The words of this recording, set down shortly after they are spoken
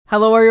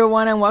Hello,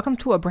 everyone, and welcome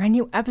to a brand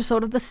new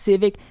episode of the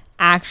Civic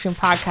Action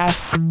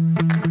Podcast.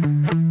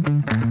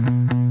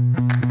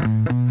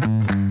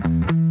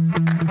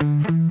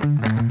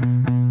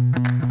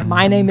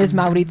 My name is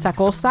Mauricio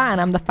Acosta, and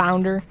I'm the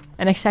founder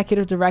and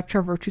executive director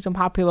of Virtudes and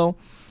Populo.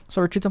 So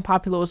Virtudes and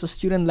Populo is a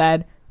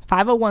student-led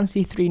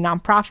 501c3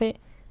 nonprofit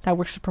that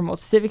works to promote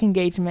civic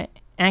engagement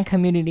and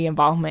community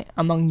involvement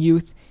among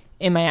youth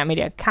in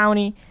Miami-Dade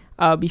County.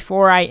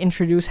 Before I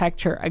introduce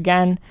Hector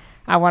again,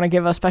 I want to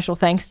give a special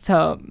thanks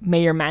to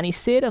Mayor Manny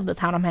Sid of the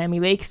town of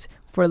Miami Lakes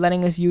for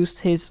letting us use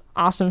his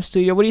awesome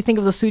studio. What do you think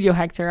of the studio,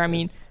 Hector? I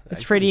mean,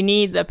 it's pretty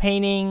neat, the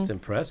painting. It's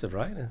impressive,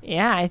 right?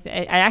 Yeah,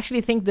 I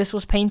actually think this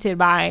was painted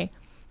by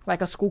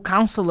like a school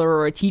counselor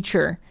or a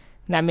teacher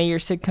that Mayor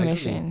Sid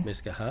commissioned.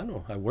 Miss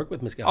Gajano. I work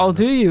with Miss Gajano. Oh,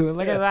 do you?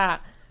 Look at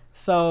that.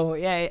 So,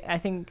 yeah, I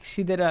think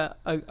she did a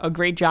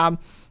great job.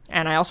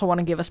 And I also want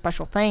to give a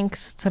special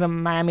thanks to the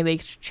Miami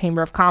Lakes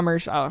Chamber of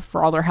Commerce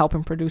for all their help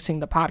in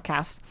producing the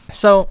podcast.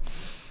 So,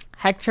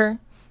 Hector,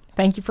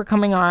 thank you for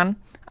coming on.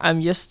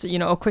 Just,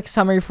 a quick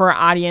summary for our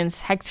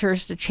audience. Hector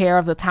is the chair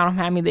of the Town of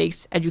Miami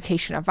Lakes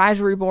Education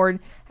Advisory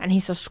Board, and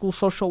he's a school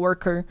social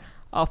worker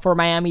for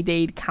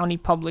Miami-Dade County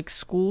Public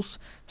Schools.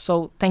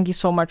 So thank you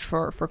so much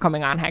for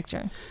coming on,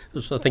 Hector.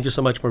 So thank you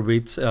so much,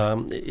 Maurice.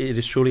 It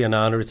is truly an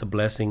honor. It's a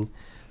blessing.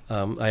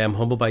 I am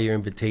humbled by your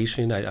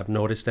invitation. I've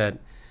noticed that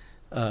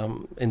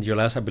in your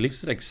last, I believe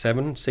it's like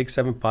 7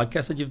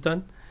 podcasts that you've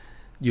done.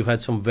 You've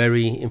had some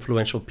very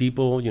influential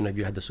people.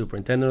 You had the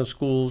superintendent of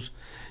schools.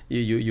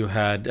 You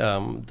had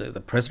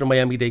the president of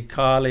Miami-Dade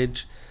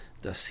College,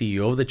 the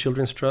CEO of the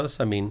Children's Trust.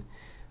 I mean,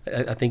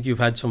 I think you've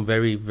had some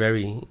very,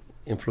 very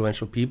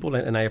influential people,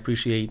 and I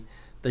appreciate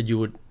that you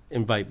would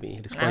invite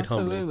me. It's quite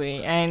humbling.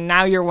 Absolutely. And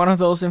now you're one of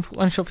those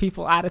influential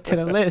people added to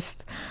the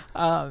list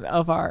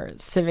of our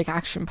Civic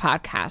Action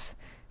Podcast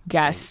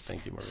guests.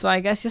 Thank you, Maurice. So I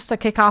guess just to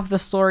kick off the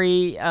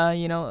story,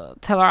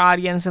 tell our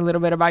audience a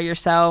little bit about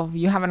yourself.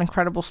 You have an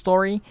incredible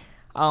story.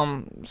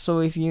 So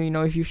if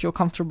you feel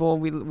comfortable,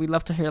 we'd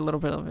love to hear a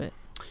little bit of it.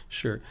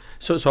 Sure.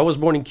 So I was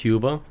born in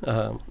Cuba,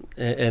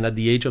 and at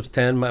the age of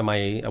 10,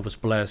 I was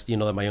blessed,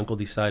 that my uncle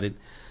decided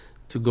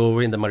to go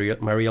over in the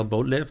Mariel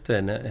boat lift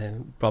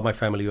and brought my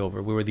family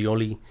over. We were the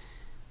only,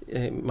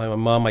 my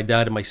mom, my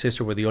dad, and my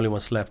sister were the only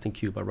ones left in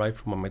Cuba, right,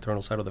 from my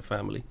maternal side of the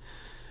family.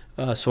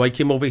 So I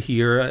came over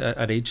here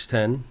at age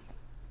 10,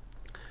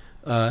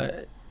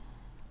 went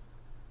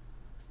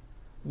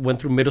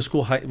through middle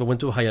school,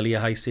 went to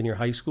Hialeah Senior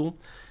High School.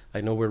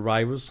 I know we're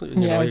rivals.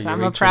 Yes,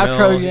 I'm a proud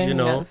Trojan.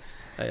 Yes.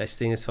 I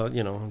think it's,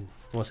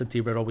 once a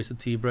T-bread, always a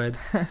T-bread.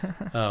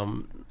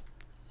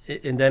 And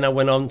then I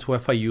went on to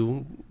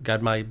FIU,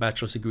 got my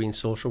bachelor's degree in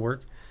social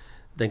work,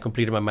 then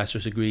completed my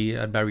master's degree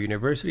at Barry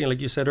University. And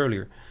like you said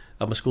earlier,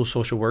 I'm a school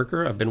social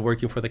worker. I've been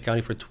working for the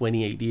county for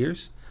 28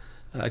 years.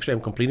 Actually,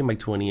 I'm completing my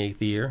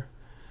 28th year.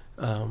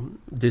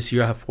 This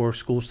year, I have 4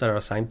 schools that are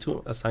assigned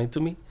to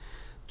me.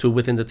 2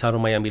 within the town of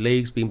Miami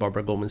Lakes, being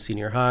Barbara Goldman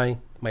Senior High,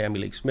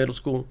 Miami Lakes Middle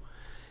School.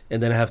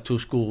 And then I have 2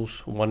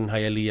 schools, one in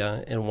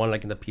Hialeah and one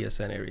like in the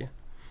PSN area.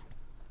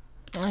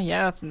 Oh,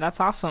 yeah, that's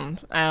awesome.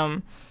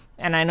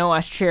 And I know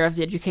as chair of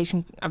the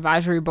Education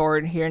Advisory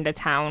Board here in the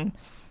town,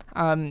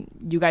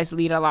 you guys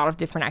lead a lot of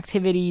different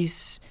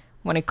activities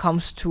when it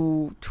comes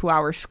to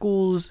our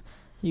schools.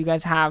 You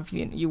guys have,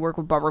 you work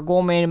with Barbara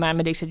Goldman,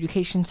 Miami Lakes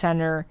Education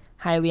Center,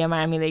 Hialeah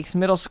Miami Lakes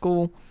Middle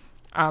School,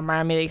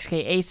 Miami Lakes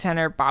K-8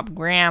 Center, Bob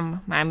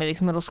Graham, Miami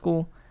Lakes Middle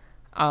School,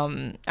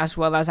 as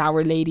well as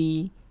Our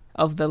Lady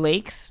of the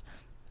Lakes.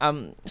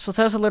 So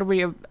tell us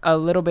a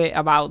little bit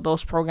about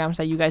those programs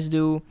that you guys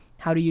do.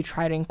 How do you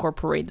try to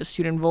incorporate the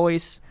student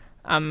voice,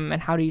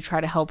 and how do you try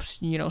to help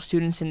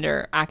students in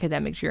their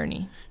academic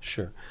journey?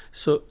 Sure.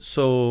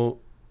 So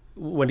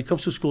when it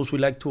comes to schools, we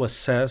like to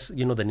assess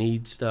the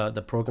needs,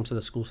 the programs that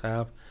the schools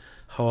have,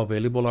 how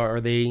available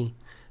are they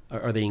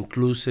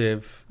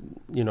inclusive,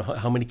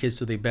 how many kids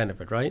do they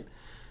benefit, right?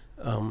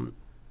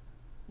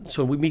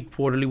 So we meet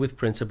quarterly with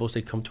principals.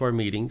 They come to our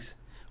meetings.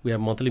 We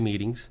have monthly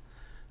meetings.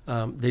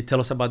 They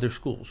tell us about their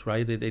schools,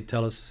 right? They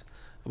tell us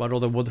about all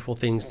the wonderful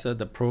things,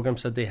 the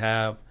programs that they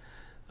have.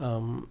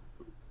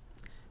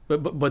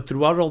 But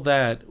throughout all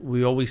that,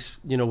 we always,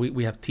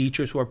 we have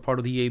teachers who are part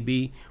of the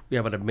AB. We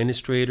have an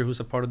administrator who's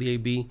a part of the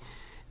AB.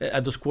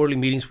 At those quarterly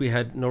meetings, we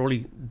had not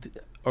only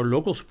our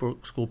local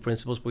school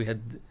principals, but we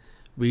had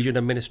region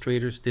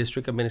administrators,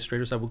 district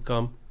administrators that would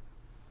come.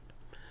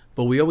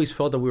 But we always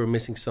felt that we were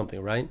missing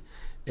something, right?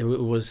 It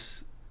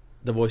was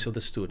the voice of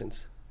the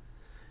students.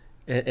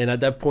 And at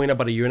that point,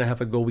 about a year and a half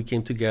ago, we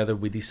came together.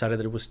 We decided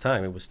that it was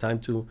time. It was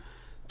time to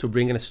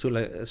bring in a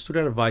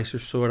student advisor,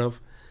 sort of,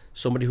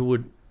 somebody who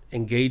would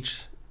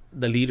engage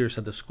the leaders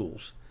at the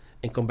schools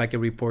and come back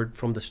and report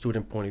from the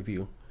student point of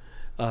view.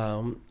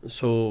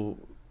 So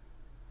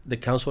the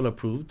council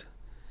approved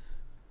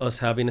us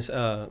having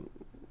the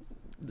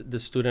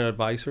student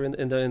advisor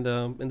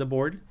in the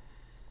board,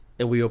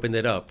 and we opened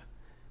it up.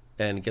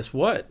 And guess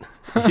what?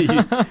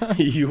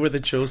 you were the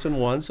chosen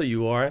one, so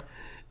you are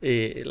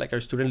like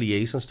our student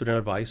liaison, student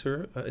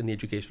advisor in the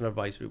Education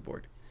Advisory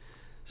Board.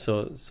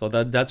 So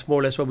that's more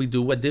or less what we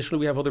do.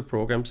 Additionally, we have other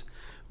programs.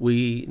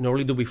 We not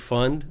only do we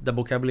fund the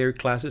vocabulary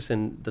classes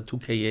in the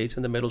 2K8s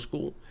in the middle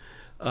school.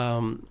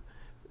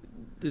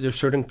 There's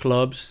certain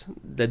clubs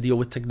that deal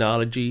with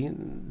technology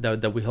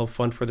that we help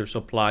fund for their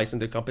supplies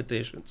and their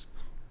competitions.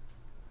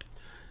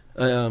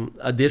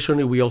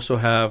 Additionally, we also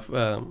have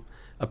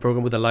a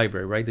program with the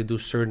library, right? They do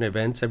certain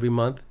events every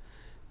month,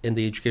 and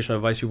the Educational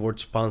Advisory Board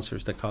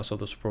sponsors the cost of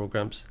those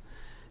programs.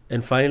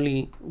 And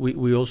finally,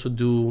 we also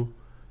do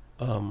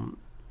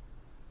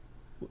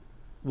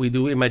we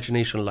do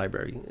Imagination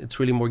Library. It's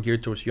really more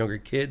geared towards younger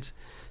kids,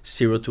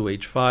 0 to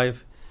age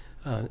 5,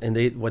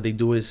 and what they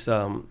do is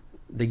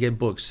they get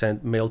books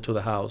mailed to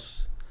the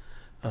house.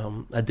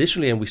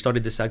 Additionally, and we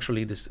started this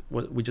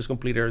we just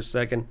completed our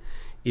second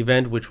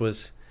event, which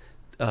was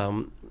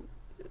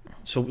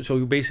so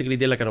we basically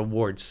did like an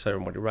awards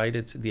ceremony, right?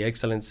 It's the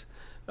Excellence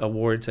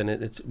Awards,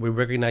 and we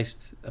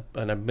recognized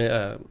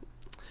the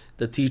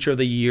Teacher of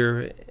the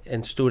Year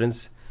and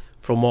students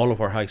from all of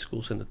our high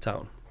schools in the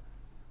town.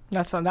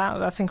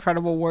 That's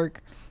incredible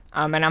work,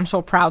 and I'm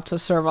so proud to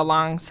serve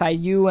alongside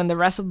you and the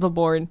rest of the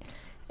board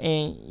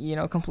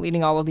in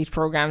completing all of these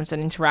programs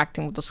and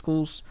interacting with the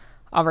schools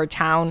of our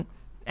town.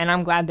 And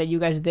I'm glad that you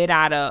guys did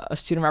add a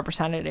student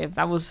representative.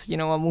 That was a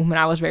movement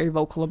I was very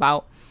vocal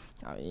about.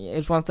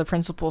 It's one of the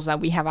principles that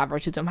we have at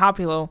Virtutum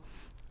Populo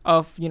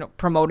of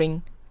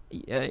promoting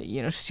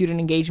student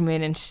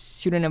engagement and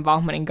student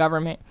involvement in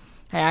government.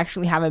 I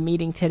actually have a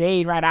meeting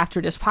today right after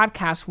this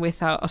podcast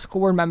with a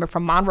school board member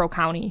from Monroe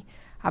County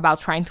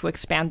about trying to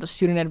expand the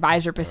student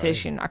advisor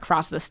position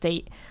across the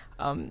state.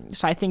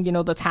 So I think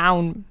the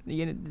town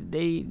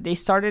they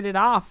started it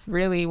off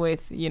really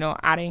with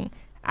adding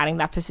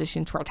that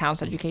position to our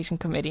town's education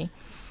committee.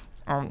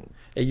 And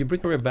you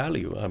bring a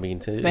value. I mean,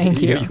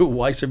 thank you. You're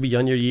wiser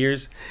beyond your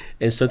years,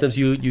 and sometimes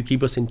you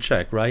keep us in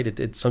check,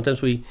 right?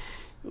 Sometimes we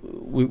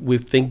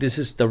think this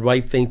is the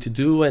right thing to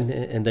do,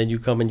 and then you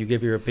come and you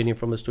give your opinion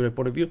from a student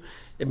point of view,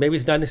 and maybe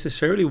it's not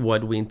necessarily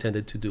what we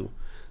intended to do.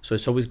 So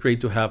it's always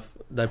great to have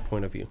that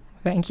point of view.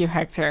 Thank you,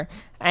 Hector.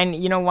 And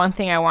one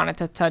thing I wanted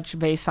to touch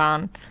base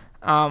on,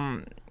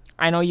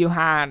 I know you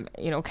had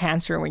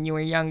cancer when you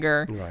were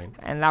younger, right?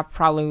 And that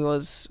probably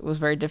was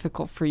very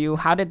difficult for you.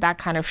 How did that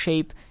kind of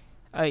shape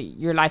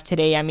your life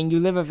today? I mean, you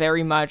live a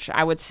very much,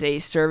 I would say,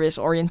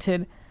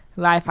 service-oriented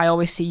life. I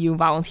always see you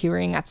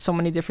volunteering at so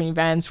many different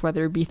events,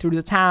 whether it be through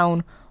the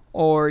town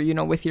or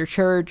with your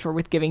church or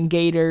with giving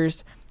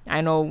gators.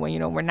 I know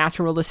when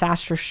natural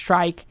disasters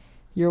strike,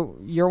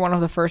 you're one of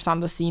the first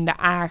on the scene to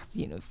act.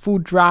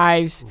 Food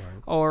drives, right.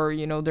 Or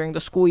during the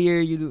school year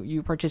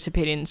you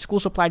participate in school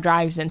supply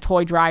drives and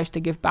toy drives to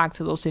give back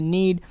to those in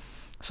need.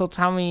 So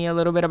tell me a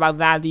little bit about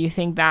that. Do you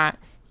think that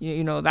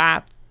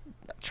that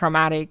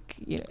traumatic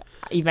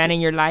event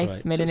in your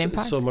life made an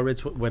impact? So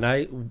Maritz,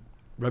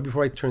 right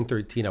before I turned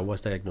 13, I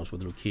was diagnosed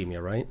with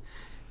leukemia, right?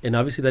 And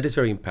obviously that is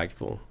very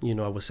impactful.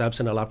 I was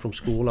absent a lot from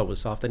school. I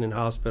was often in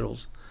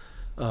hospitals.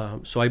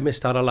 So I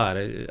missed out a lot.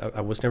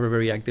 I was never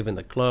very active in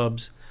the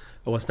clubs.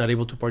 I was not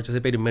able to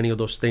participate in many of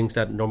those things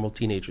that normal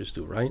teenagers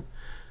do, right?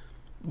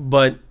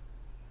 But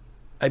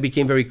I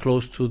became very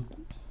close to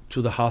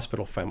the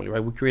hospital family,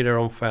 right? We created our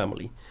own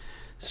family.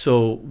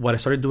 So what I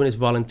started doing is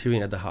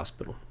volunteering at the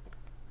hospital.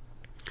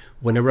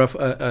 Whenever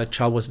a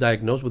child was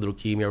diagnosed with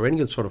leukemia or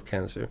any sort of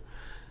cancer,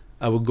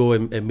 I would go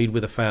and meet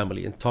with the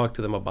family and talk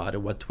to them about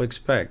it, what to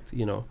expect,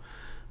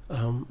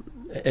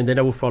 and then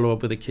I would follow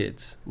up with the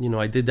kids.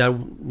 I did that,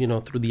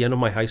 through the end of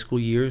my high school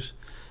years,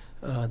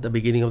 the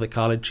beginning of the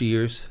college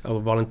years. I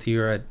would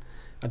volunteer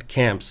at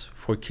camps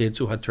for kids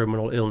who had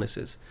terminal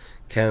illnesses,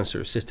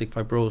 cancer, cystic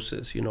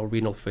fibrosis,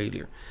 renal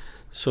failure.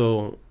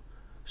 So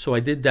I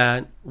did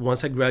that.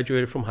 Once I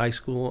graduated from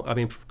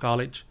from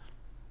college,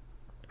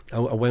 I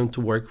went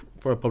to work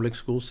for a public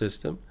school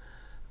system,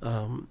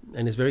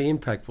 and it's very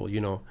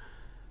impactful.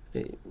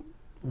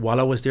 While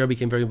I was there, I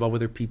became very involved with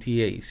their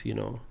PTAs.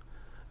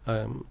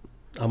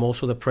 I'm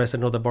also the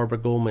president of the Barbara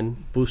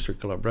Goldman Booster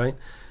Club, right?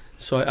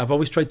 So I've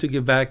always tried to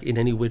give back in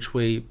any which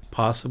way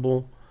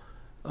possible.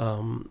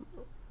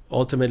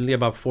 Ultimately,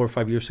 about 4 or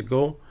 5 years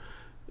ago,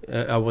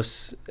 I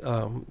was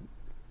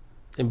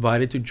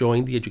invited to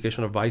join the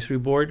Education Advisory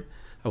Board.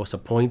 I was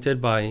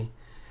appointed by,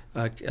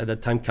 at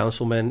that time,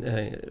 Councilman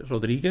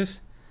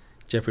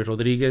Jeffrey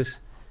Rodriguez,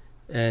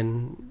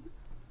 and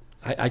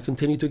I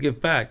continue to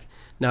give back.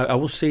 Now, I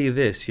will say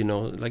this,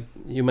 like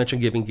you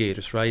mentioned giving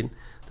gators, right?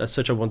 That's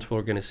such a wonderful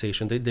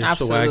organization. They're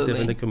Absolutely. so active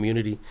in the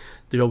community.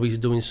 They're always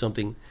doing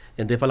something,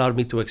 and they've allowed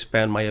me to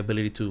expand my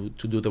ability to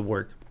do the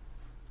work.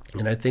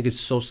 And I think it's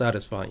so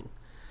satisfying,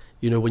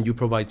 when you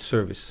provide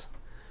service.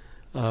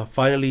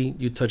 Finally,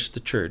 you touch the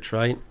church,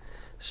 right?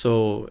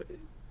 So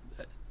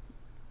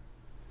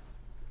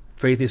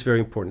faith is very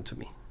important to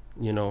me.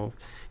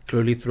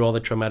 Clearly through all the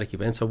traumatic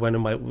events I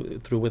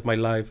went through with my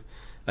life,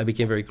 I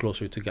became very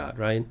closer to God,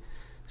 right?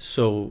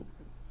 So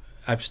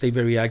I've stayed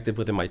very active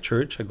within my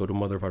church. I go to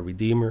Mother of Our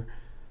Redeemer.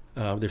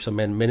 There's a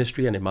men's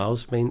ministry, an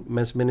Emmaus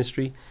men's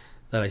ministry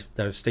that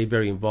I've stayed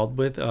very involved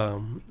with.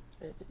 And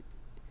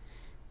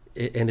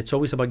it's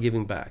always about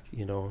giving back,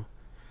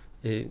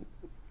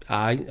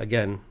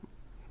 Again,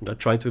 not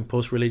trying to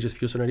impose religious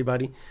views on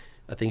anybody.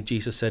 I think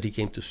Jesus said he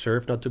came to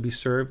serve, not to be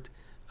served.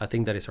 I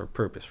think that is our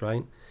purpose,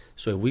 right?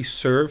 So if we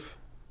serve,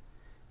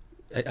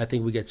 I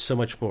think we get so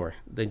much more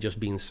than just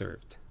being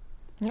served.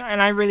 Yeah,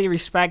 and I really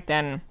respect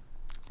and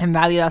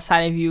value that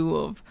side of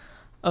you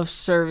of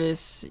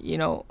service,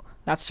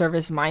 that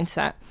service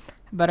mindset.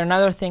 But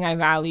another thing I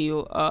value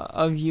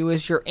of you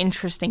is your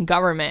interest in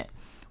government,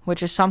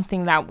 which is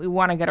something that we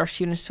want to get our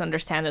students to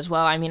understand as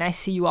well. I mean, I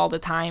see you all the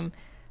time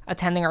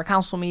attending our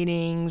council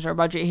meetings, our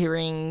budget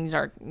hearings,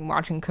 or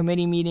watching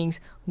committee meetings.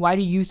 Why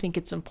do you think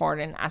it's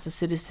important as a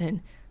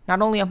citizen,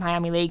 not only of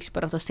Miami Lakes,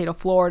 but of the state of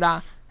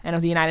Florida and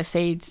of the United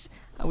States?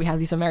 We have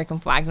these American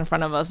flags in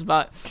front of us,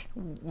 but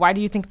why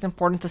do you think it's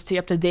important to stay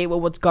up to date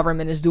with what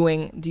government is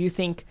doing? Do you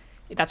think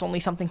that's only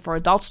something for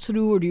adults to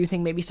do, or do you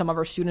think maybe some of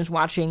our students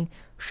watching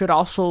should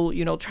also,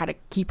 try to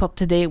keep up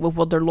to date with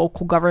what their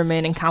local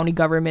government and county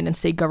government and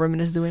state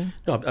government is doing?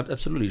 No,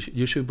 absolutely.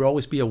 You should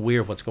always be aware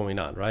of what's going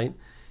on, right?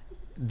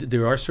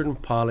 There are certain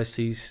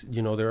policies,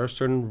 there are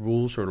certain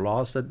rules or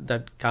laws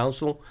that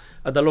council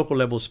at the local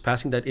level is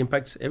passing that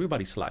impacts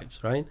everybody's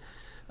lives, right?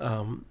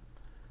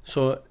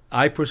 So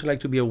I personally like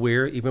to be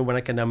aware, even when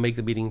I cannot make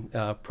the meeting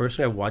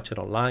personally. I watch it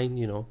online.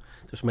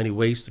 There's many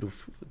ways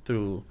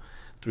through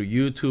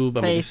YouTube,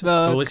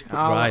 Facebook,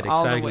 right?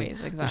 All Exactly. the ways,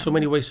 exactly. There's so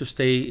many ways to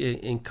stay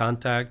in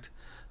contact.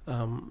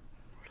 And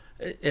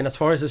as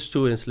far as the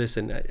students,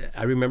 listen,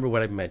 I remember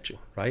when I met you,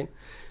 right?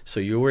 So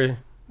you're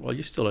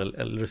still a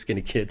little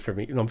skinny kid for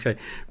me, I'm saying.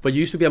 But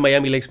you used to be at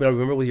Miami Lakes, man. I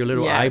remember with your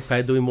little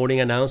iPad doing morning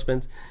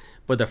announcements.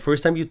 But the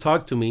first time you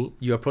talked to me,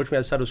 you approached me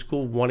outside of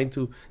school wanting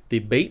to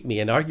debate me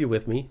and argue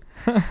with me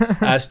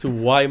as to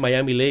why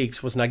Miami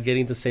Lakes was not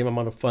getting the same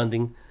amount of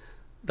funding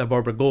that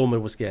Barbara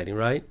Goldman was getting,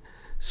 right?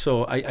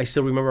 So I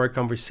still remember our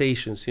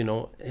conversations,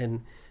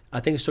 and I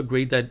think it's so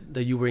great that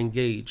you were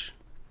engaged.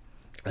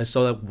 I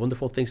saw the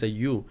wonderful things that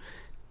you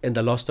and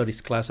the Law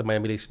Studies class at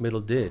Miami Lakes Middle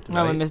did.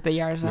 No, right? Miss De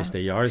Yarza. Miss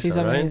De Yarza, she's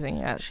right? amazing,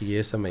 yes. She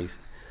is amazing.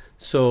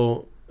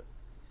 So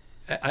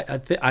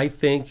I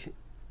think,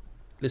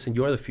 listen,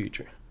 you are the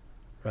future,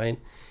 right?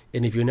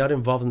 And if you're not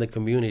involved in the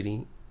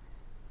community,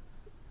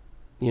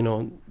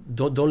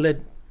 don't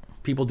let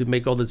people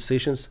make all the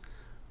decisions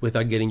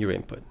without getting your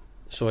input.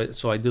 So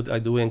I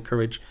do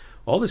encourage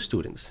all the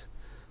students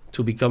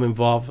to become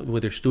involved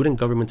with their student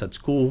governments at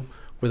school,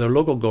 with their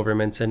local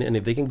governments, and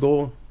if they can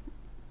go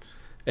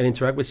and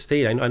interact with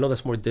state. I know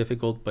that's more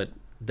difficult, but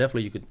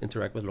definitely you could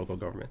interact with local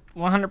government.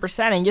 100%.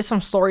 And just some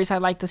stories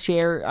I'd like to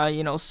share,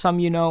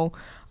 some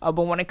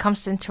but when it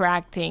comes to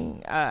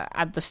interacting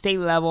at the state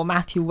level,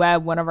 Matthew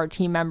Webb, one of our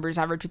team members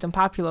at Virtues and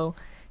Populo,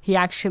 he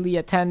actually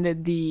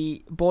attended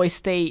the Boys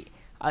State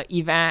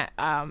event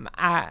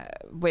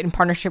in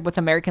partnership with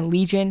American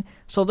Legion.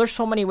 So there's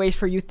so many ways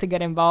for youth to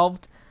get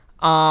involved.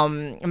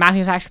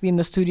 Matthew's actually in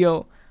the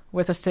studio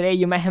with us today.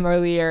 You met him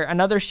earlier.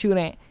 Another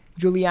student,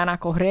 Juliana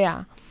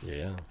Correa.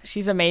 Yeah.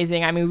 She's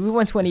amazing. I mean, we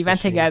went to an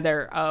event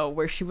together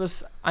where she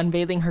was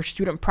unveiling her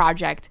student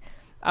project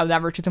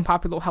that Virtues and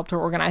Populo helped her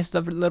organize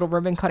the little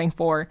ribbon cutting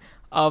for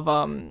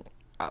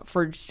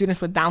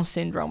students with Down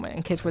syndrome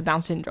and kids with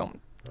Down syndrome.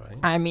 Right.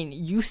 I mean,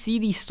 you see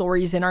these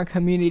stories in our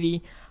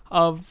community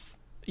of,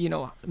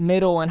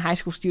 middle and high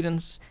school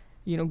students,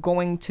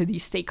 going to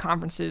these state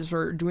conferences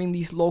or doing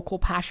these local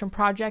passion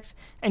projects.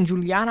 And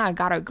Juliana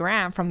got a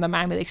grant from the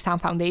Miami Lakes Town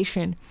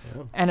Foundation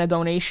and a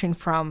donation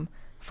from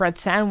Fred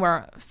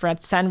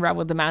Senra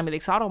with the Miami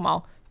Lakes Auto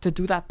Mall to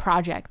do that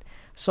project.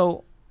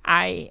 So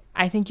I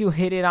think you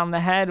hit it on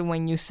the head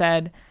when you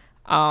said,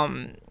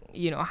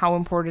 how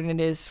important it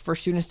is for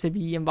students to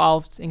be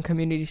involved in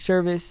community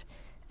service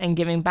and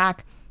giving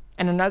back.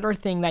 And another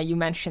thing that you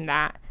mentioned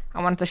that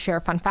I wanted to share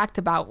a fun fact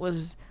about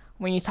was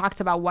when you talked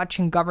about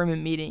watching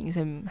government meetings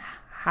and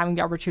having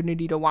the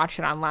opportunity to watch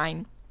it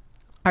online.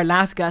 Our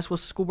last guest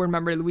was school board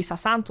member Luisa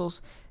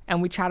Santos,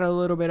 and we chatted a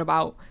little bit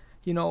about,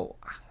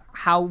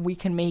 how we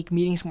can make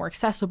meetings more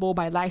accessible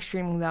by live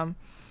streaming them.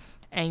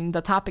 And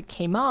the topic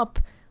came up,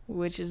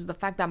 which is the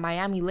fact that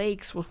Miami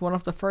Lakes was one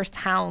of the first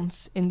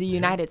towns in the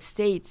United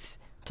States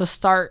to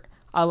start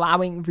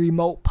allowing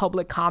remote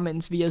public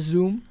comments via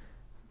Zoom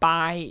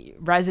by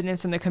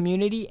residents in the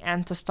community,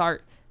 and to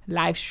start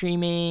live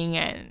streaming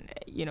and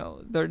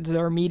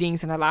their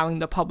meetings and allowing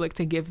the public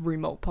to give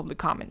remote public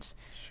comments.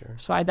 Sure.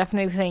 So I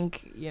definitely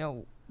think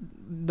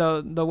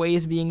the way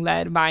is being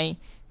led by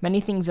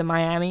many things in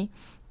Miami,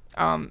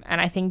 and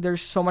I think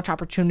there's so much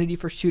opportunity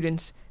for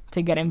students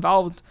to get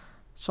involved.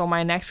 So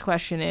my next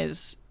question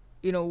is,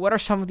 what are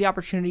some of the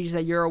opportunities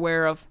that you're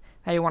aware of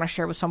that you want to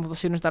share with some of the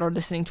students that are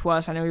listening to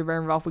us? I know you're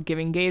very involved with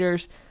Giving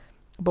Gators,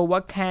 but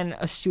what can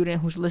a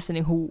student who's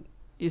listening who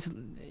is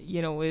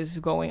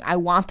going, I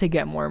want to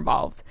get more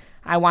involved.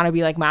 I want to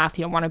be like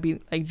Matthew. I want to be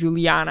like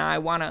Juliana. I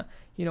want to,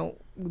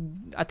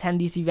 attend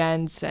these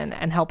events and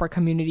help our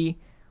community.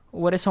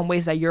 What are some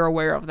ways that you're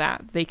aware of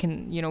that they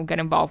can, get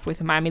involved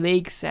with Miami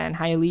Lakes and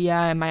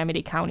Hialeah and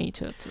Miami-Dade County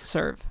to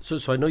serve?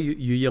 So I know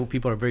you young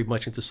people are very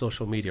much into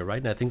social media, right?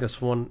 And I think that's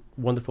one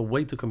wonderful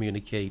way to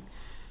communicate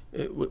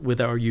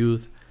with our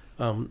youth.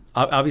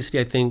 Obviously,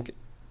 I think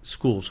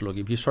schools, look,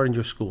 if you start in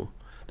your school,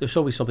 there's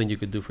always something you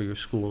could do for your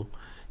school.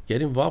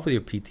 Get involved with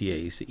your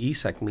PTAs,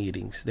 ESAC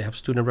meetings. They have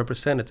student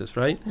representatives,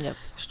 right? Yep.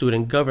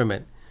 Student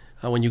government.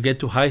 When you get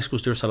to high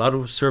schools, there's a lot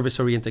of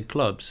service-oriented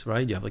clubs,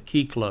 right? You have a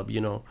Key Club,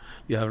 you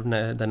have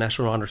the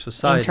National Honor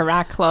Society.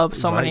 Interact Club,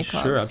 so right, many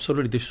clubs. Sure,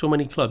 absolutely. There's so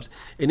many clubs.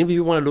 And if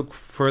you want to look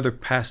further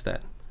past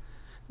that,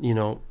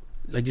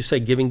 like you say,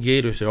 Giving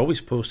Gators, they're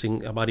always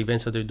posting about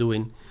events that they're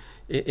doing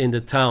in the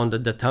town.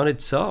 The town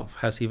itself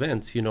has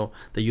events,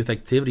 the Youth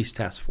Activities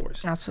Task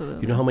Force.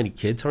 Absolutely. You know how many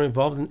kids are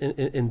involved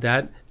in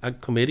that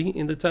committee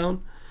in the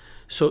town?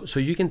 So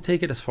you can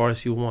take it as far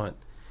as you want.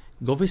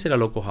 Go visit a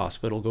local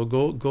hospital.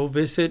 Go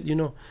visit,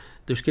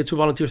 there's kids who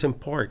volunteers in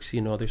parks.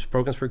 There's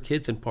programs for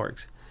kids in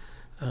parks.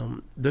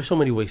 There's so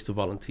many ways to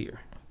volunteer.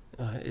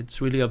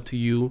 It's really up to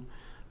you.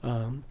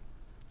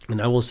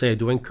 And I will say, I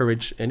do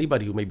encourage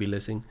anybody who may be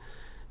listening.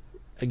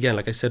 Again,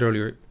 like I said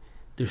earlier,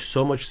 there's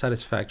so much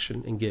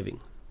satisfaction in giving.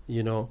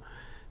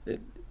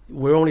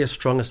 We're only as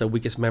strong as the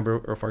weakest member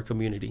of our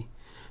community.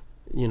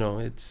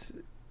 It's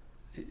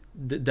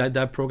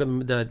that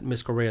program that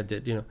Ms. Correa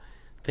did.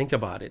 Think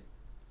about it.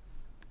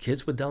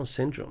 Kids with Down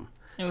syndrome.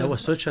 That was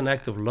such an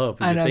act of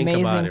love. An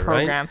amazing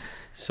program. Right?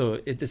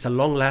 So it's a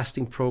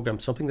long-lasting program,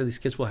 something that these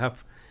kids will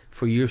have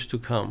for years to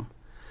come.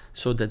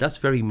 So that's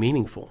very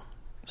meaningful.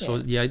 So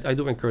I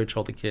do encourage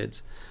all the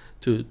kids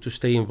to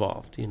stay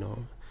involved.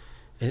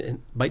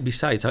 But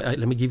besides, let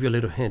me give you a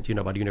little hint.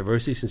 About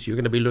university, since you're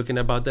going to be looking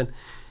about that.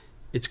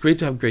 It's great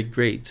to have great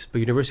grades, but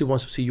university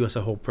wants to see you as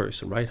a whole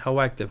person, right? How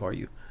active are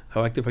you?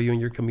 How active are you in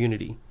your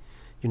community?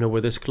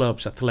 Where there's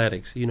clubs,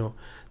 athletics.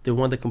 They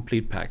want the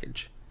complete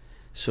package.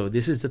 So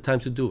this is the time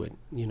to do it.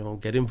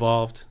 Get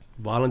involved,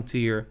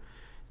 volunteer,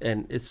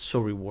 and it's so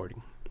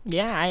rewarding.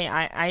 Yeah,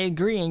 I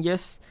agree. And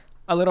just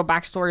a little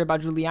backstory about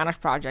Juliana's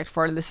project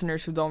for our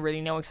listeners who don't really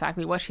know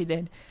exactly what she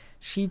did.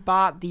 She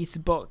bought these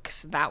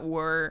books that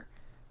were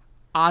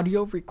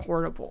audio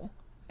recordable,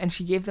 and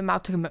she gave them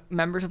out to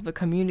members of the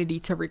community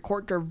to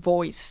record their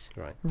voice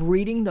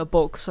reading the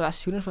book, so that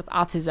students with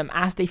autism,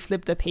 as they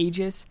flip the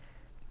pages,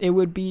 it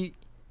would be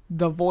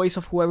the voice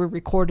of whoever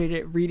recorded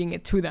it reading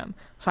it to them.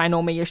 So I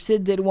know Mayor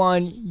Sid did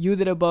one, you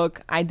did a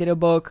book, I did a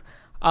book,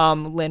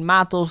 Lynn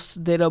Matos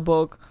did a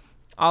book,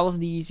 all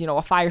of these, a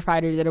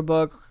firefighter did a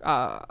book,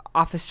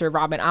 Officer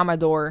Robin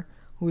Amador,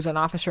 who's an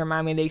officer in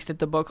Miami Lakes, did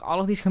the book.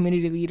 All of these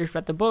community leaders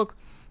read the book,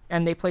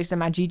 and they placed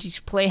them at Gigi's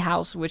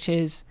Playhouse, which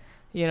is,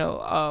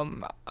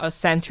 a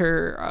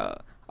center,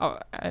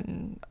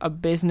 a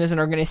business, an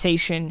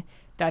organization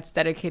that's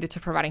dedicated to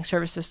providing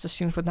services to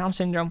students with Down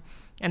syndrome.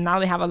 And now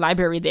they have a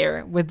library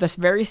there with the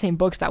very same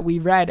books that we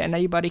read, and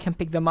anybody can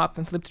pick them up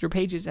and flip through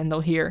pages, and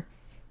they'll hear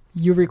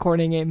you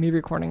recording it, me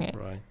recording it.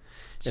 Right.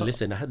 So, and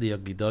listen, I had the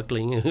ugly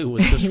duckling who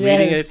was just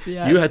reading it.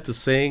 Yes. You had to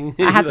sing.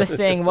 I had to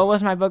sing. What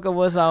was my book? It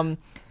was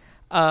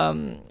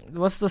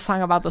what's the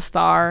song about the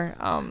star?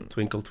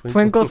 Twinkle, twinkle.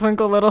 Twinkle,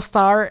 twinkle, little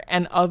star,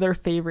 and other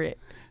favorite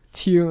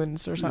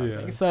tunes or something.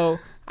 Yeah. So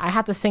I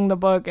had to sing the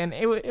book, and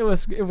it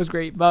was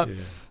great. But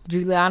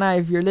Juliana,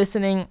 if you're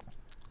listening,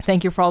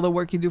 thank you for all the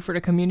work you do for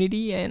the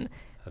community, and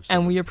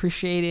we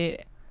appreciate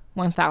it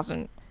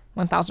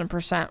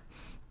 1,000%.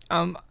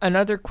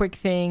 Another quick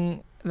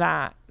thing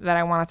that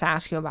I wanted to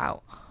ask you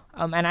about,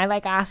 and I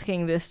like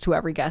asking this to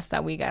every guest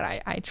that we get.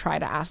 I try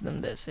to ask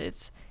them this.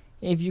 It's,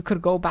 if you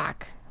could go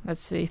back,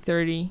 let's say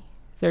 30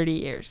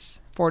 years,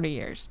 40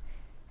 years,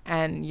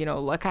 and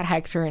look at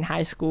Hector in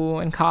high school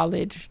and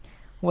college,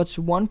 what's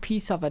one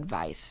piece of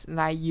advice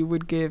that you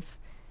would give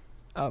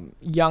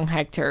young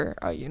Hector,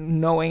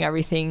 knowing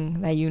everything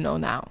that you know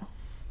now?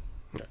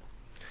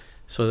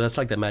 So that's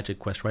like the magic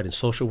quest, right? In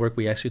social work,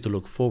 we ask you to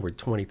look forward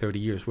 20, 30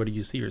 years. Where do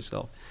you see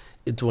yourself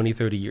in 20,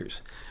 30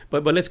 years?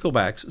 But let's go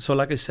back. So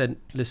like I said,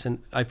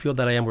 listen, I feel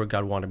that I am where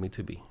God wanted me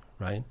to be,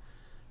 right?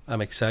 I'm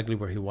exactly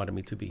where he wanted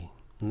me to be,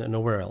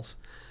 nowhere else.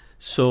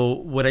 So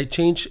would I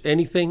change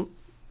anything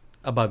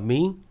about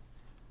me?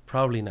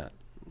 Probably not.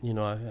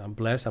 I'm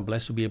blessed. I'm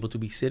blessed to be able to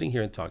be sitting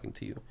here and talking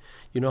to you.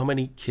 You know how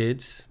many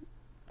kids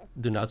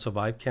do not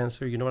survive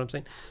cancer? You know what I'm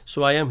saying?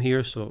 So I am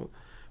here. So,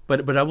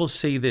 but I will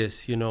say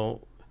this,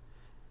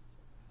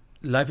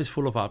 life is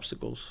full of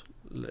obstacles,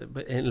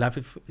 and life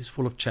is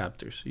full of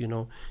chapters.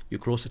 You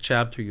close a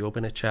chapter, you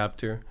open a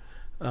chapter.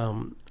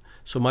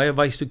 So my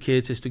advice to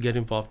kids is to get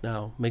involved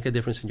now, make a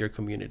difference in your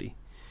community,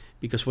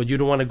 because what you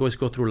don't want to go is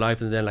go through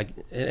life and then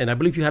and I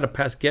believe you had a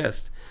past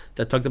guest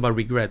that talked about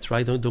regrets,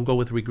 right? Don't go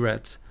with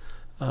regrets.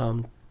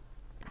 I've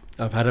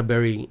had a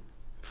very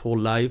full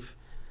life.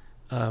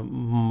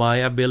 My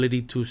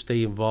ability to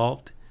stay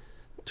involved,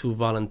 to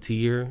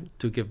volunteer,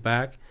 to give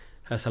back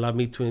has allowed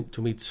me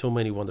to meet so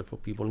many wonderful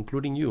people,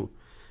 including you.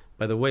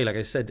 By the way, like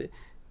I said,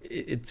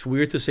 it's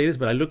weird to say this,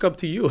 but I look up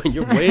to you, and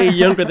you're way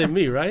younger than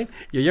me, right?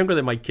 You're younger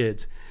than my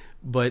kids,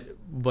 but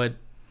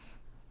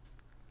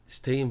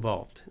stay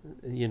involved.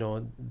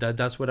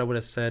 That's what I would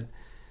have said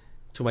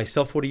to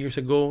myself 40 years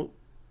ago.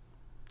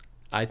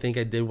 I think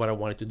I did what I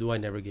wanted to do. I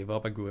never gave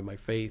up. I grew in my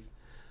faith,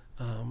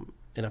 and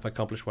I've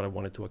accomplished what I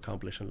wanted to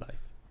accomplish in life.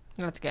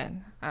 That's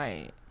good.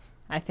 I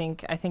I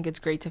think it's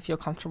great to feel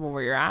comfortable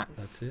where you're at.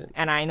 That's it.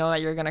 And I know that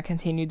you're going to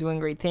continue doing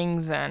great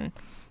things. And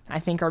I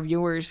think our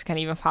viewers can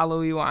even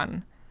follow you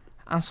on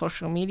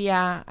social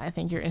media. I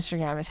think your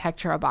Instagram is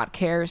Hector Abad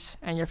Cares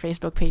and your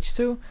Facebook page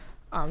too.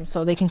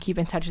 So they can keep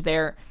in touch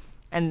there.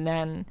 And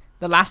then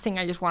the last thing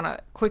I just want to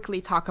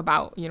quickly talk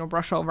about,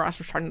 brush over as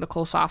we're starting to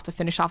close off to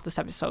finish off this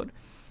episode,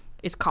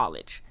 is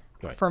college.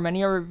 Right. For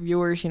many of our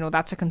viewers,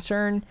 that's a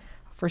concern.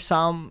 For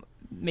some,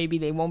 maybe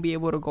they won't be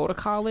able to go to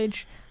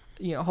college.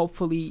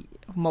 Hopefully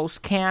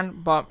most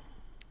can. But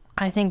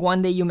I think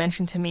one day you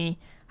mentioned to me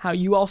how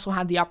you also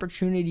had the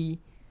opportunity,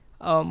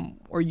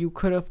 or you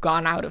could have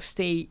gone out of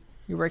state.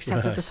 You were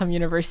accepted to some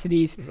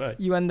universities. Right.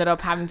 You ended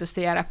up having to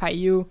stay at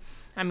FIU.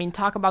 I mean,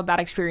 talk about that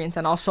experience.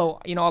 And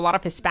also, a lot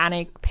of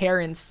Hispanic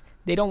parents,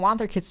 they don't want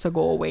their kids to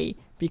go away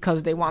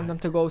because they want them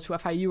to go to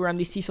FIU or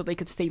MDC so they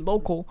could stay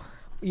local.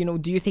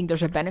 Do you think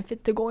there's a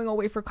benefit to going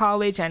away for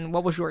college? And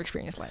what was your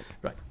experience like?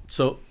 Right.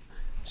 So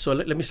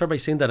let me start by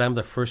saying that I'm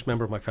the first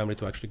member of my family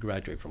to actually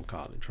graduate from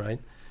college,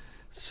 right?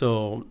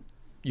 So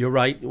you're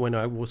right. When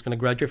I was going to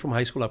graduate from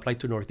high school, I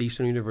applied to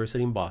Northeastern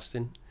University in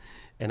Boston.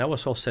 And I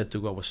was all set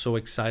to go. I was so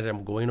excited.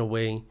 I'm going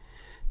away.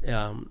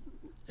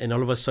 And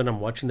all of a sudden, I'm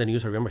watching the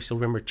news. I still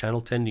remember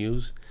Channel 10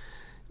 News.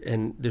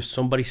 And there's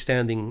somebody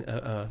standing,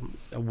 a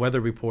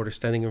weather reporter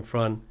standing in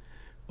front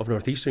of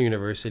Northeastern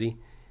University.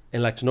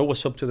 And like snow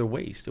was up to their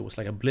waist. It was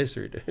like a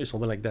blizzard or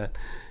something like that.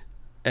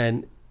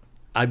 And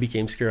I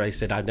became scared. I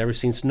said, I've never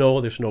seen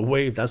snow. There's no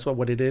way. That's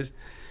what it is.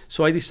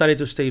 So I decided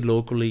to stay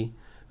locally.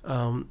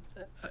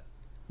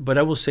 But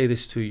I will say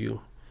this to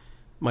you.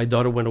 My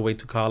daughter went away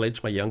to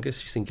college, my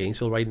youngest. She's in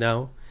Gainesville right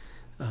now.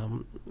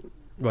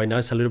 Right now,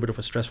 it's a little bit of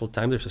a stressful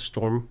time. There's a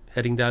storm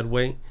heading that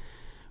way.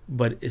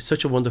 But it's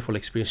such a wonderful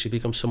experience. She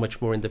becomes so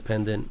much more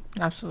independent.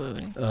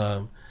 Absolutely.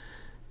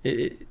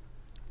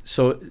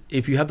 So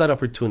if you have that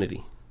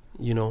opportunity,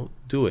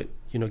 do it.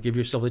 Give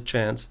yourself a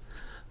chance.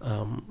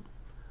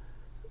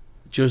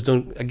 Just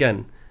don't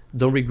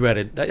regret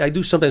it. I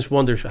do sometimes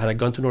wonder, had I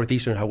gone to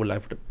Northeastern, how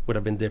life would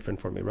have been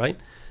different for me, right?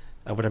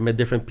 I would have met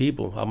different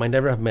people. I might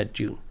never have met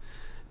you.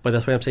 But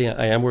that's why I'm saying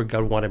I am where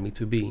God wanted me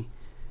to be.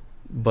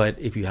 But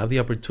if you have the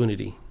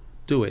opportunity,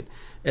 do it.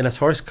 And as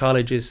far as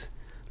colleges,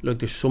 look,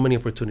 there's so many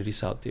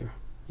opportunities out there.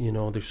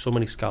 There's so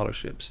many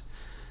scholarships.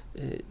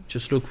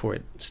 Just look for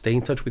it. Stay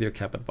in touch with your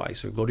CAP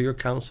advisor. Go to your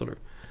counselor.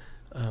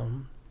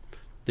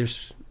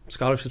 There's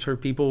scholarships for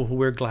people who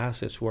wear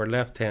glasses, who are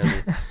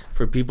left-handed,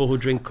 for people who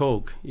drink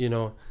Coke.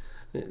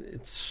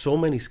 It's so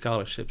many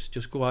scholarships.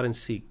 Just go out and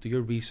seek. Do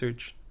your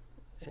research,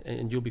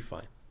 and you'll be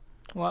fine.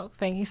 Well,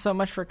 thank you so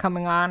much for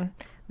coming on.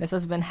 This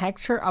has been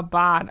Hector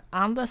Abad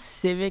on the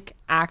Civic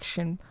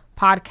Action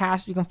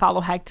Podcast. You can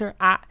follow Hector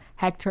at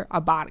Hector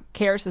Abad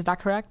Cares. Is that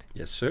correct?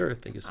 Yes, sir.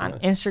 Thank you so much. On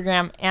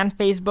Instagram and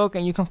Facebook.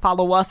 And you can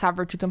follow us at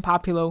Virtutum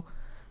Populo.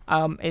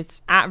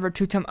 It's at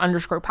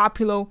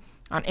Virtutum_Populo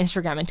on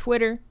Instagram and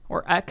Twitter,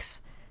 or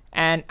X.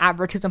 And at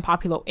Virtutum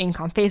Populo Inc.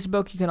 on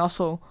Facebook. You can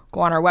also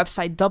go on our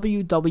website,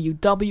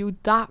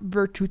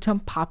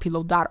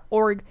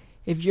 www.virtutumpopulo.org.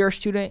 If you're a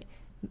student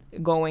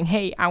going,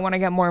 hey, I want to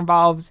get more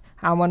involved,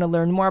 I want to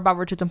learn more about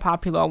Virtutum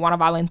Populo, I want to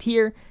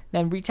volunteer,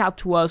 then reach out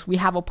to us. We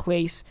have a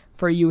place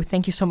for you.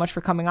 Thank you so much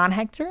for coming on,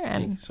 Hector.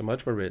 And thank you so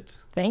much, Maritz.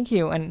 Thank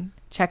you. And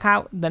check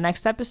out the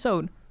next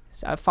episode.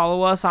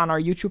 Follow us on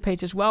our YouTube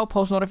page as well.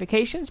 Post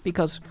notifications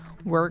because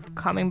we're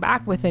coming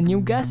back with a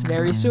new guest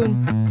very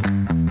soon.